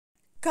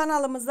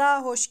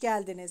Kanalımıza hoş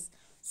geldiniz.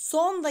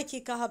 Son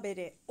dakika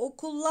haberi.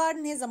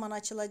 Okullar ne zaman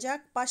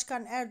açılacak?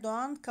 Başkan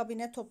Erdoğan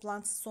kabine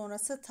toplantısı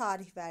sonrası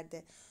tarih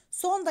verdi.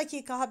 Son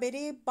dakika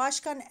haberi.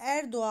 Başkan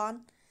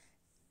Erdoğan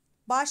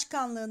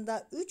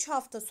başkanlığında 3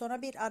 hafta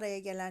sonra bir araya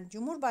gelen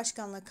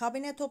Cumhurbaşkanlığı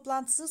kabine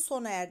toplantısı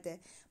sona erdi.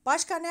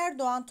 Başkan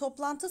Erdoğan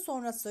toplantı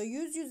sonrası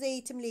yüz yüze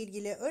eğitimle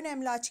ilgili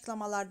önemli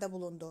açıklamalarda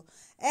bulundu.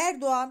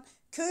 Erdoğan,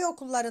 köy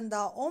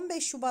okullarında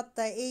 15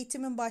 Şubat'ta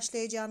eğitimin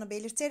başlayacağını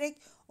belirterek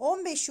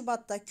 15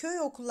 Şubat'ta köy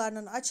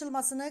okullarının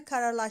açılmasını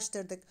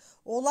kararlaştırdık.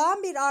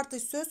 Olağan bir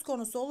artış söz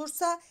konusu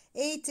olursa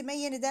eğitime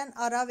yeniden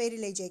ara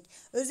verilecek.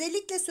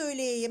 Özellikle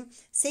söyleyeyim,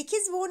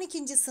 8 ve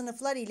 12.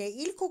 sınıflar ile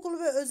ilkokul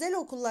ve özel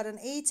okulların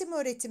eğitim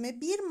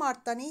öğretimi 1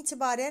 Mart'tan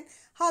itibaren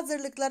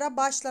hazırlıklara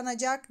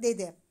başlanacak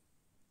dedi.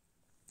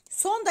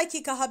 Son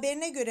dakika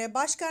haberine göre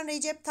Başkan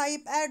Recep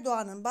Tayyip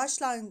Erdoğan'ın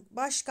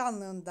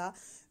başkanlığında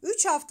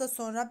 3 hafta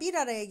sonra bir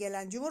araya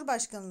gelen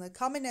Cumhurbaşkanlığı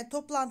kabine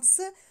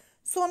toplantısı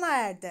sona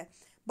erdi.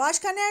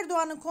 Başkan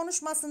Erdoğan'ın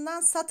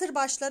konuşmasından satır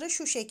başları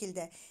şu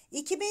şekilde: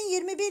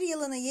 2021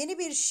 yılını yeni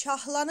bir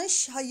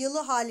şahlanış yılı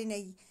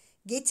haline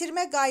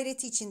getirme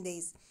gayreti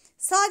içindeyiz.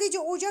 Sadece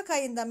Ocak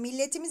ayında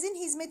milletimizin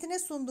hizmetine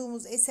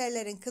sunduğumuz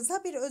eserlerin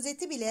kısa bir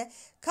özeti bile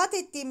kat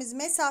ettiğimiz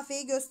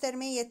mesafeyi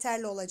göstermeye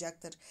yeterli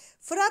olacaktır.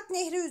 Fırat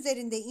Nehri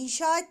üzerinde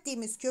inşa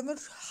ettiğimiz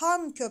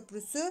Kömürhan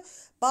Köprüsü,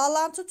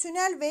 bağlantı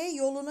tünel ve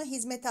yolunu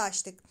hizmete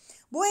açtık.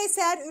 Bu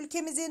eser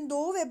ülkemizin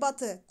doğu ve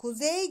batı,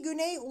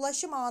 kuzey-güney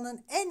ulaşım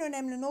ağının en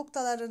önemli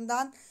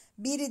noktalarından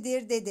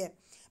biridir dedi.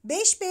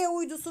 5B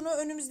uydusunu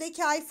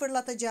önümüzdeki ay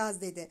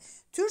fırlatacağız dedi.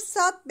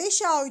 TürkSat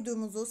 5A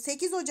uydumuzu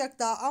 8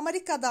 Ocak'ta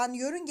Amerika'dan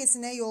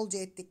yörüngesine yolcu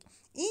ettik.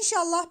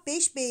 İnşallah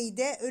 5B'yi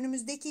de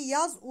önümüzdeki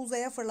yaz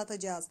uzaya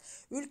fırlatacağız.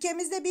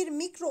 Ülkemizde bir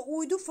mikro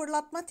uydu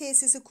fırlatma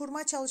tesisi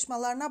kurma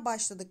çalışmalarına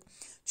başladık.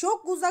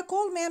 Çok uzak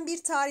olmayan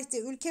bir tarihte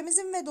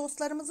ülkemizin ve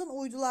dostlarımızın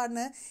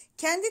uydularını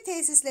kendi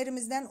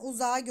tesislerimizden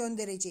uzağa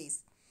göndereceğiz.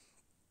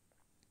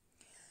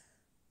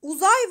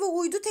 Uzay ve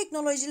uydu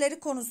teknolojileri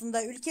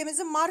konusunda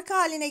ülkemizi marka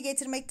haline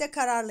getirmekte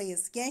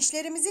kararlıyız.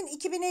 Gençlerimizin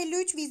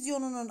 2053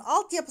 vizyonunun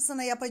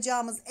altyapısına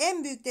yapacağımız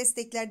en büyük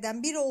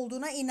desteklerden biri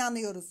olduğuna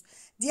inanıyoruz.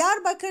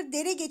 Diyarbakır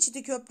Dere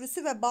Geçidi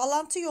Köprüsü ve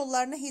bağlantı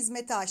yollarını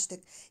hizmete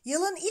açtık.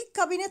 Yılın ilk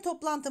kabine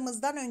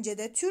toplantımızdan önce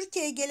de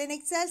Türkiye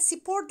Geleneksel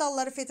Spor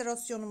Dalları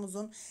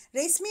Federasyonumuzun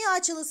resmi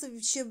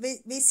açılışı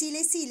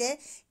vesilesiyle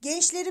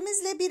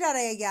gençlerimizle bir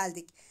araya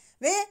geldik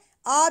ve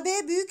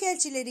AB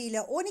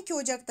Büyükelçileriyle 12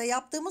 Ocak'ta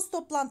yaptığımız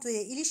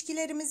toplantıya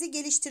ilişkilerimizi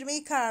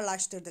geliştirmeyi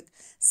kararlaştırdık.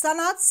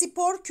 Sanat,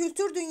 spor,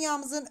 kültür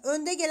dünyamızın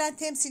önde gelen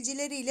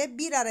temsilcileriyle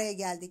bir araya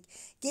geldik.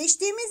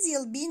 Geçtiğimiz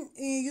yıl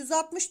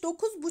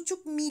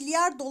 169,5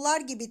 milyar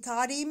dolar gibi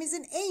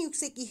tarihimizin en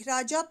yüksek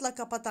ihracatla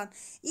kapatan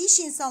iş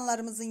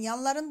insanlarımızın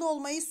yanlarında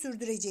olmayı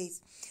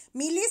sürdüreceğiz.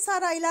 Milli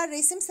Saraylar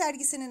resim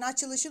sergisinin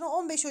açılışını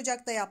 15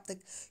 Ocak'ta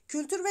yaptık.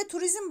 Kültür ve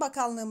Turizm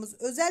Bakanlığımız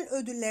özel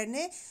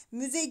ödüllerini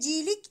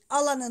müzecilik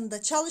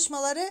alanında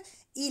çalışmaları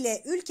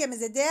ile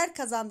ülkemize değer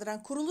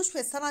kazandıran kuruluş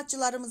ve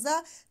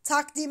sanatçılarımıza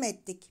takdim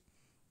ettik.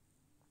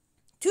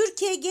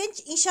 Türkiye genç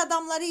iş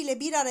adamları ile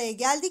bir araya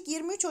geldik.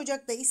 23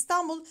 Ocak'ta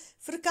İstanbul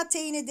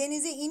Fırkateyni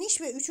denize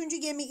iniş ve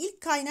 3. gemi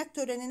ilk kaynak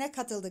törenine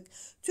katıldık.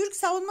 Türk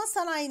savunma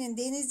sanayinin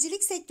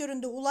denizcilik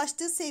sektöründe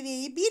ulaştığı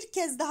seviyeyi bir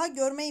kez daha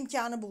görme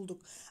imkanı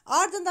bulduk.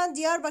 Ardından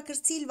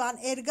Diyarbakır Silvan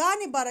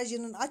Ergani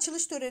Barajı'nın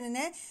açılış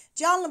törenine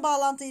canlı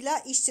bağlantıyla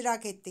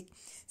iştirak ettik.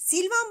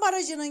 Silvan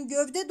Barajı'nın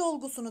gövde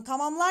dolgusunu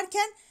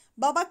tamamlarken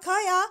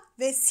Babakaya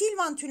ve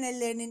Silvan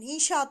tünellerinin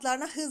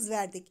inşaatlarına hız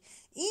verdik.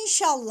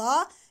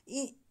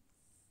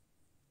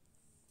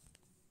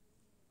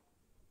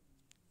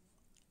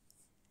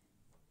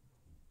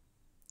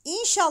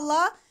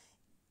 İnşallah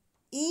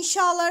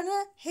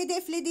inşalarını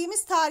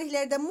hedeflediğimiz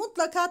tarihlerde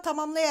mutlaka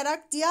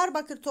tamamlayarak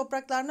Diyarbakır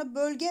topraklarını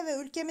bölge ve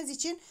ülkemiz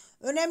için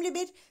önemli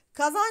bir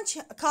kazanç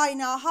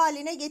kaynağı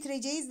haline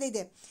getireceğiz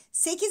dedi.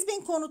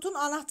 8.000 konutun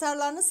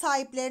anahtarlarını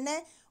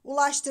sahiplerine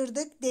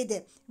ulaştırdık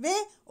dedi ve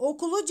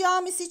okulu,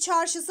 camisi,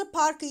 çarşısı,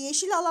 parkı,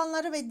 yeşil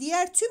alanları ve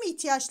diğer tüm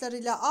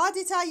ihtiyaçlarıyla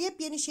adeta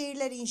yepyeni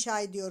şehirler inşa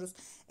ediyoruz.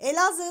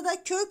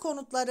 Elazığ'da köy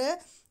konutları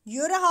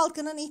yöre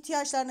halkının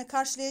ihtiyaçlarını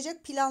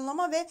karşılayacak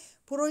planlama ve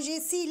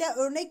projesiyle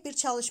örnek bir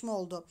çalışma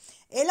oldu.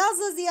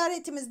 Elazığ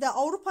ziyaretimizde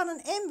Avrupa'nın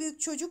en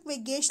büyük çocuk ve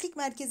gençlik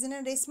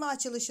merkezinin resmi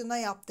açılışında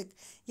yaptık.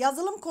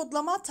 Yazılım,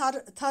 kodlama,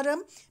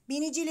 tarım,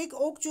 binicilik,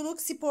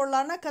 okçuluk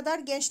sporlarına kadar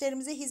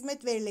gençlerimize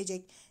hizmet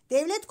verilecek.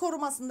 Devlet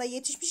korumasında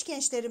yetişmiş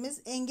gençlerimiz,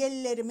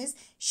 engellilerimiz,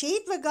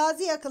 şehit ve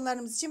gazi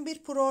yakınlarımız için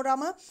bir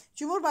programı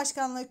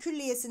Cumhurbaşkanlığı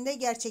Külliyesi'nde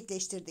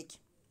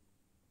gerçekleştirdik.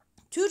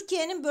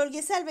 Türkiye'nin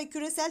bölgesel ve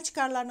küresel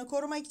çıkarlarını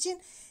korumak için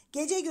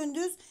Gece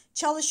gündüz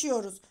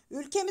çalışıyoruz.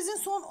 Ülkemizin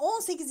son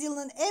 18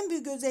 yılının en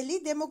büyük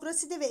özelliği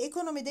demokraside ve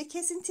ekonomide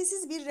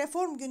kesintisiz bir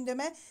reform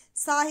gündeme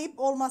sahip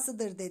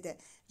olmasıdır dedi.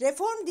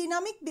 Reform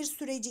dinamik bir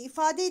süreci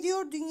ifade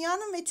ediyor.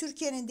 Dünyanın ve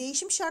Türkiye'nin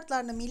değişim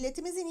şartlarını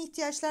milletimizin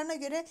ihtiyaçlarına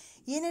göre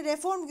yeni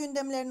reform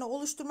gündemlerini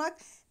oluşturmak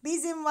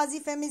bizim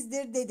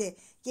vazifemizdir dedi.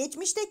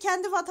 Geçmişte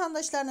kendi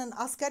vatandaşlarının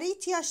asgari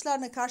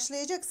ihtiyaçlarını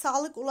karşılayacak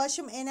sağlık,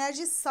 ulaşım,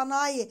 enerji,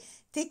 sanayi,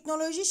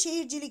 teknoloji,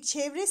 şehircilik,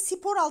 çevre,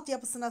 spor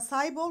altyapısına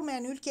sahip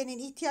olmayan ülkenin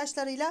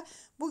ihtiyaçlarıyla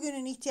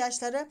bugünün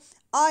ihtiyaçları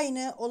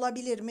aynı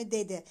olabilir mi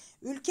dedi.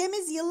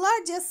 Ülkemiz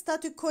yıllarca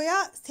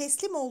statükoya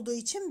teslim olduğu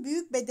için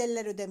büyük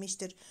bedeller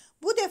ödemiştir.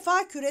 Bu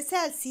defa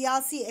küresel,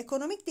 siyasi,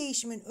 ekonomik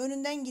değişimin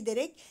önünden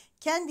giderek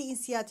kendi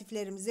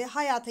inisiyatiflerimizi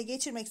hayata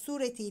geçirmek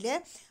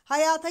suretiyle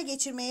hayata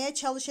geçirmeye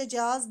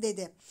çalışacağız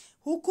dedi.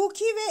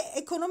 Hukuki ve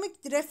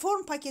ekonomik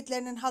reform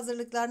paketlerinin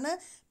hazırlıklarını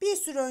bir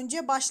süre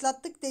önce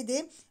başlattık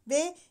dedi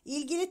ve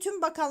ilgili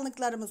tüm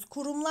bakanlıklarımız,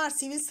 kurumlar,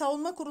 sivil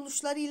savunma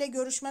kuruluşları ile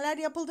görüşmeler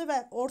yapıldı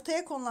ve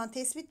ortaya konulan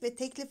tespit ve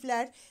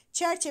teklifler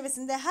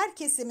çerçevesinde her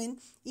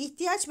kesimin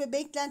ihtiyaç ve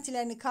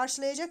beklentilerini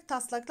karşılayacak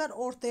taslaklar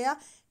ortaya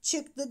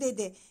çıktı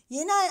dedi.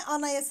 Yeni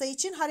anayasa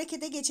için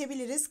harekete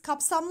geçebiliriz.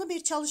 Kapsamlı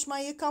bir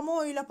çalışmayı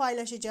kamuoyuyla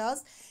paylaşacağız.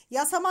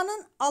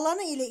 Yasamanın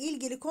alanı ile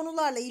ilgili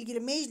konularla ilgili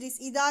meclis,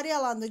 idari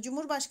alanda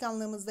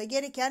Cumhurbaşkanlığımızda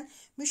gereken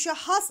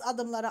müşahhas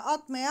adımları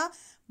atmaya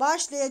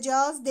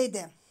başlayacağız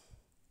dedi.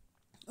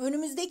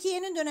 Önümüzdeki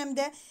yeni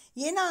dönemde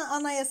yeni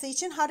anayasa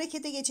için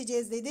harekete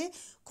geçeceğiz dedi.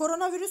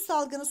 Koronavirüs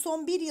salgını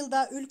son bir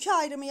yılda ülke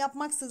ayrımı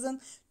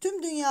yapmaksızın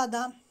tüm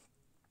dünyada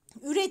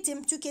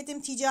üretim,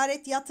 tüketim,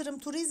 ticaret, yatırım,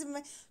 turizm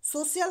ve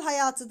sosyal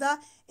hayatı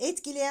da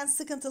etkileyen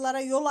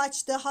sıkıntılara yol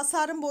açtı.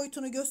 Hasarın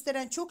boyutunu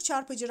gösteren çok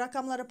çarpıcı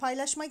rakamları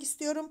paylaşmak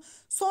istiyorum.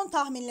 Son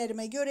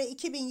tahminlerime göre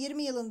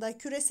 2020 yılında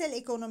küresel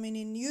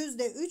ekonominin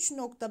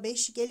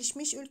 %3,5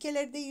 gelişmiş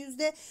ülkelerde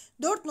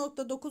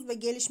 %4,9 ve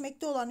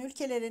gelişmekte olan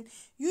ülkelerin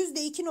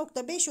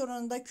 %2,5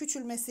 oranında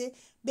küçülmesi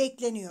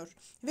bekleniyor.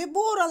 Ve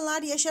bu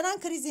oranlar yaşanan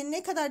krizin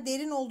ne kadar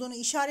derin olduğunu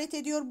işaret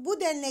ediyor. Bu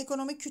denli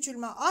ekonomik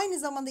küçülme aynı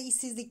zamanda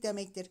işsizlik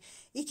demektir.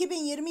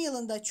 2020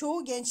 yılında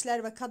çoğu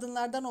gençler ve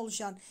kadınlardan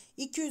oluşan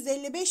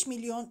 255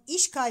 milyon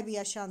iş kaybı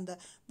yaşandı.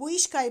 Bu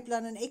iş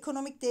kayıplarının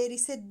ekonomik değeri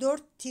ise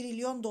 4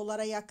 trilyon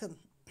dolara yakın.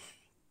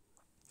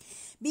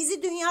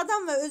 Bizi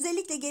dünyadan ve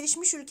özellikle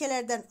gelişmiş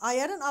ülkelerden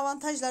ayıran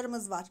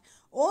avantajlarımız var.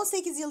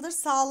 18 yıldır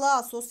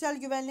sağlığa, sosyal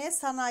güvenliğe,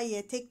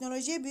 sanayiye,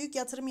 teknolojiye büyük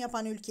yatırım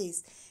yapan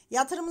ülkeyiz.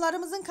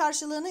 Yatırımlarımızın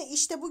karşılığını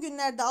işte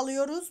bugünlerde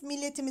alıyoruz.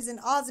 Milletimizin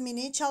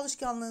azmini,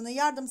 çalışkanlığını,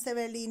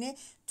 yardımseverliğini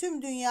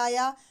tüm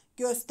dünyaya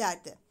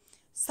gösterdi.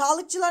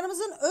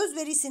 Sağlıkçılarımızın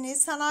özverisini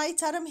sanayi,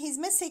 tarım,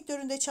 hizmet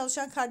sektöründe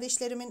çalışan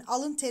kardeşlerimin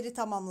alın teri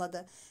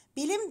tamamladı.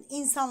 Bilim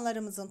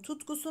insanlarımızın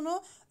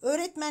tutkusunu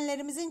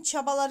öğretmenlerimizin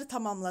çabaları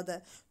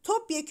tamamladı.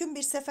 Topyekün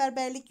bir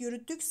seferberlik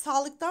yürüttük.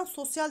 Sağlıktan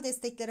sosyal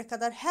desteklere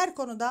kadar her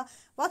konuda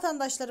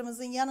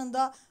vatandaşlarımızın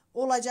yanında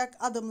olacak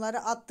adımları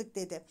attık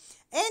dedi.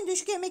 En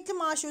düşük emekli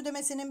maaşı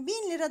ödemesinin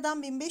 1000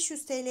 liradan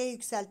 1500 TL'ye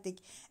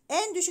yükselttik.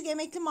 En düşük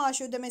emekli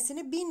maaşı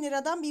ödemesini 1000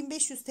 liradan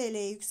 1500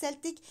 TL'ye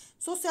yükselttik.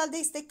 Sosyal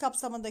destek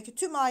kapsamındaki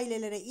tüm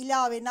ailelere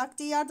ilave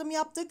nakdi yardım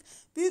yaptık.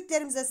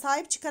 Büyüklerimize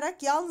sahip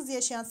çıkarak yalnız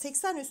yaşayan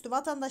 80 üstü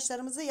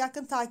vatandaşlarımızı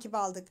yakın takip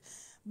aldık.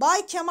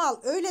 Bay Kemal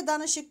öyle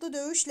danışıklı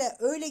dövüşle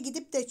öyle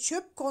gidip de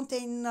çöp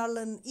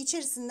konteynerlarının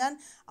içerisinden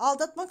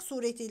aldatmak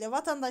suretiyle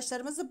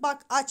vatandaşlarımızı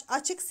bak aç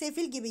açık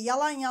sefil gibi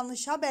yalan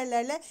yanlış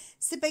haberlerle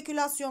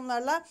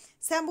spekülasyonlarla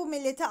sen bu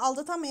milleti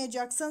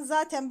aldatamayacaksın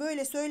zaten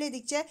böyle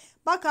söyledikçe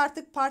bak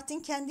artık partin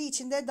kendi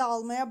içinde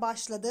dağılmaya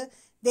başladı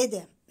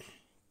dedi.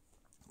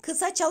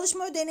 Kısa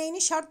çalışma ödeneğinin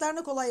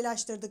şartlarını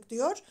kolaylaştırdık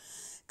diyor.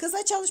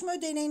 Kısa çalışma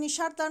ödeneğinin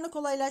şartlarını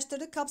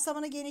kolaylaştırdık,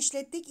 kapsamını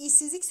genişlettik,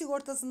 işsizlik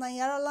sigortasından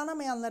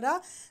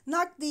yararlanamayanlara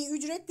nakdi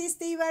ücret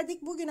desteği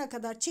verdik. Bugüne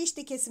kadar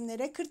çeşitli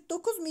kesimlere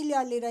 49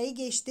 milyar lirayı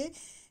geçti.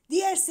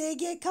 Diğer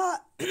SGK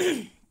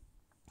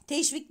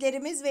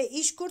teşviklerimiz ve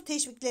işkur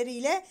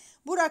teşvikleriyle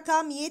bu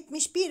rakam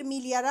 71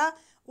 milyara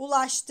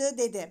ulaştı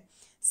dedi.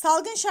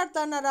 Salgın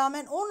şartlarına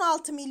rağmen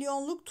 16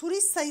 milyonluk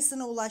turist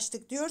sayısına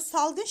ulaştık diyor.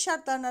 Salgın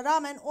şartlarına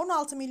rağmen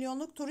 16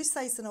 milyonluk turist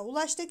sayısına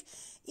ulaştık.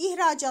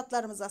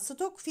 İhracatlarımıza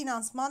stok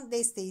finansman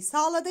desteği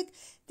sağladık.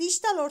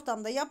 Dijital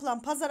ortamda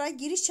yapılan pazara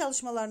giriş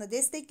çalışmalarını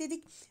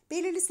destekledik.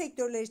 Belirli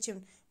sektörler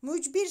için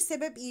mücbir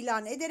sebep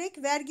ilan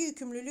ederek vergi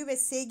yükümlülüğü ve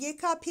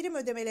SGK prim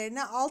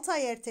ödemelerini 6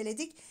 ay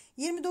erteledik.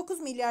 29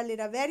 milyar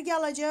lira vergi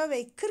alacağı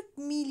ve 40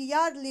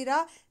 milyar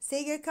lira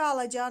SGK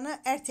alacağını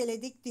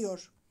erteledik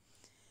diyor.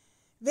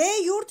 Ve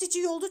yurt içi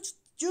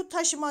yolcu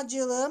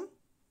taşımacılığı,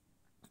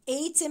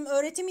 eğitim,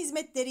 öğretim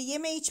hizmetleri,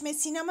 yeme içme,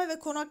 sinema ve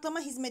konaklama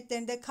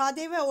hizmetlerinde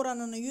KDV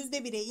oranını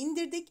 %1'e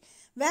indirdik.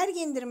 Vergi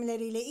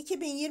indirimleriyle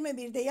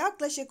 2021'de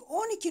yaklaşık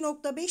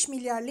 12,5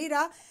 milyar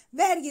lira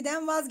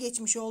vergiden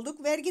vazgeçmiş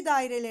olduk. Vergi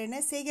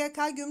dairelerine,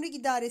 SGK, Gümrük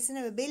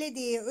İdaresi'ne ve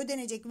belediyeye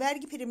ödenecek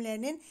vergi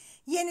primlerinin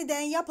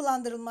yeniden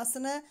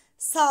yapılandırılmasını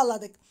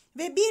sağladık.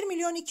 Ve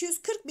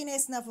 1.240.000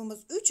 esnafımız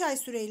 3 ay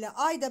süreyle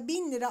ayda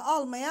 1000 lira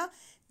almaya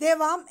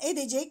devam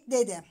edecek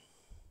dedi.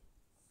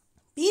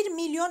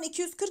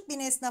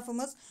 1.240.000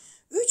 esnafımız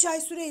 3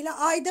 ay süreyle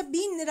ayda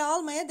 1000 lira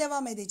almaya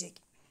devam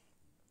edecek.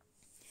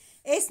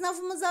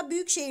 Esnafımıza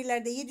büyük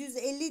şehirlerde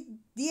 750,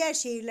 diğer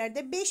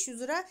şehirlerde 500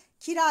 lira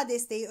kira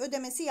desteği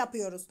ödemesi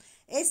yapıyoruz.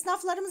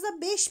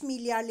 Esnaflarımıza 5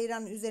 milyar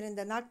liranın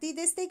üzerinde nakdi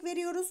destek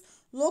veriyoruz.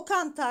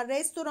 Lokanta,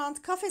 restoran,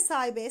 kafe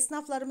sahibi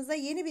esnaflarımıza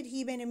yeni bir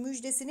hibenin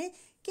müjdesini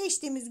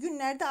geçtiğimiz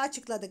günlerde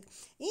açıkladık.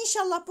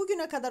 İnşallah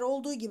bugüne kadar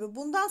olduğu gibi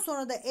bundan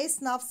sonra da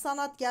esnaf,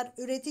 sanatkar,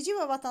 üretici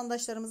ve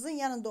vatandaşlarımızın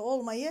yanında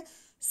olmayı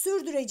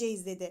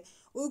sürdüreceğiz dedi.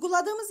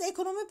 Uyguladığımız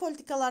ekonomi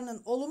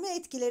politikalarının olumlu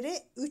etkileri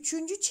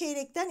 3.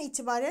 çeyrekten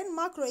itibaren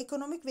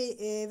makroekonomik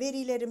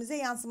verilerimize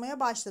yansımaya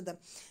başladı.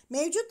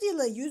 Mevcut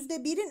yılı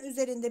 %1'in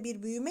üzerinde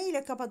bir büyüme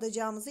ile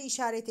kapatacağımızı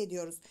işaret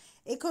ediyoruz.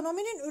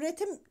 Ekonominin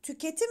üretim,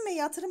 tüketim ve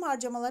yatırım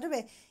harcamaları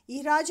ve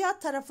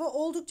ihracat tarafı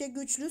oldukça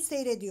güçlü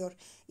seyrediyor.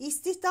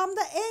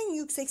 İstihdamda en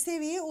yüksek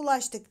seviyeye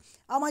ulaştık.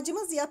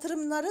 Amacımız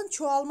yatırımların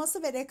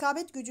çoğalması ve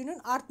rekabet gücünün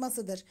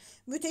artmasıdır.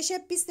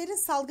 Müteşebbislerin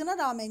salgına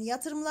rağmen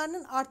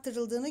yatırımlarının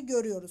arttırıldığını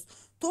görüyoruz.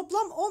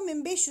 Toplam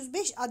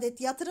 10.505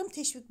 adet yatırım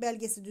teşvik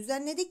belgesi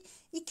düzenledik.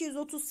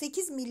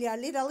 238 milyar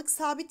liralık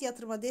sabit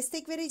yatırıma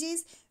destek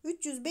vereceğiz.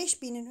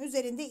 305 binin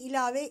üzerinde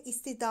ilave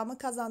istihdamı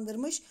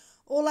kazandırmış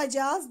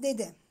olacağız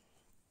dedi.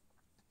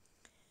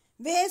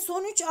 Ve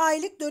son 3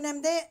 aylık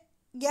dönemde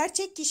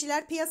gerçek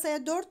kişiler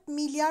piyasaya 4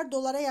 milyar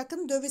dolara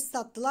yakın döviz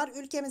sattılar.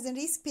 Ülkemizin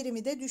risk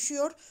primi de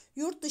düşüyor.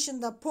 Yurt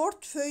dışında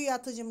portföy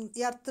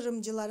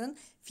yatırımcıların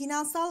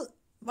finansal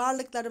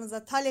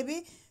varlıklarımıza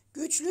talebi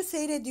güçlü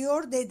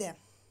seyrediyor dedi.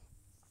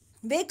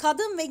 Ve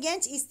kadın ve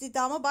genç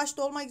istihdamı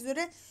başta olmak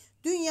üzere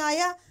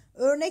dünyaya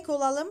örnek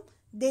olalım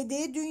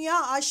dedi.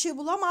 Dünya aşı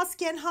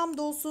bulamazken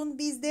hamdolsun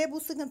bizde bu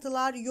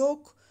sıkıntılar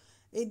yok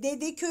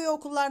dedi. Köy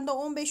okullarında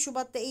 15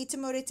 Şubat'ta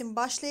eğitim öğretim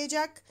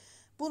başlayacak.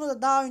 Bunu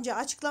da daha önce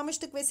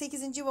açıklamıştık ve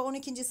 8. ve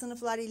 12.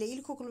 sınıflar ile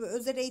ilkokul ve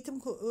özel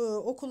eğitim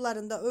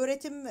okullarında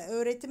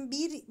öğretim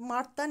 1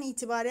 Mart'tan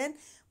itibaren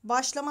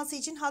başlaması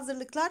için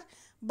hazırlıklar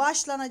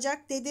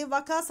başlanacak dedi.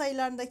 Vaka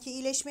sayılarındaki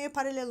iyileşmeye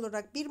paralel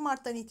olarak 1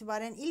 Mart'tan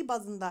itibaren il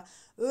bazında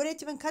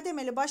öğretimin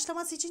kademeli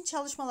başlaması için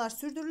çalışmalar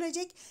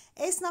sürdürülecek.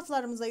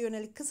 Esnaflarımıza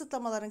yönelik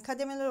kısıtlamaların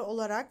kademeli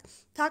olarak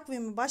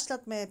takvimi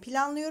başlatmaya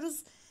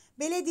planlıyoruz.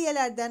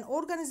 Belediyelerden,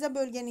 organize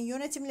bölgenin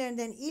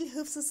yönetimlerinden il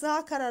hıfzı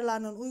saha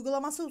kararlarının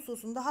uygulaması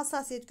hususunda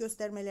hassasiyet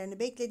göstermelerini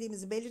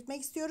beklediğimizi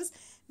belirtmek istiyoruz.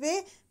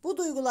 Ve bu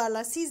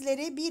duygularla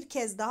sizleri bir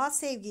kez daha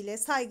sevgiyle,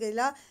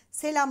 saygıyla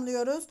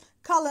selamlıyoruz.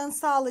 Kalın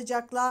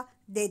sağlıcakla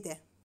dedi.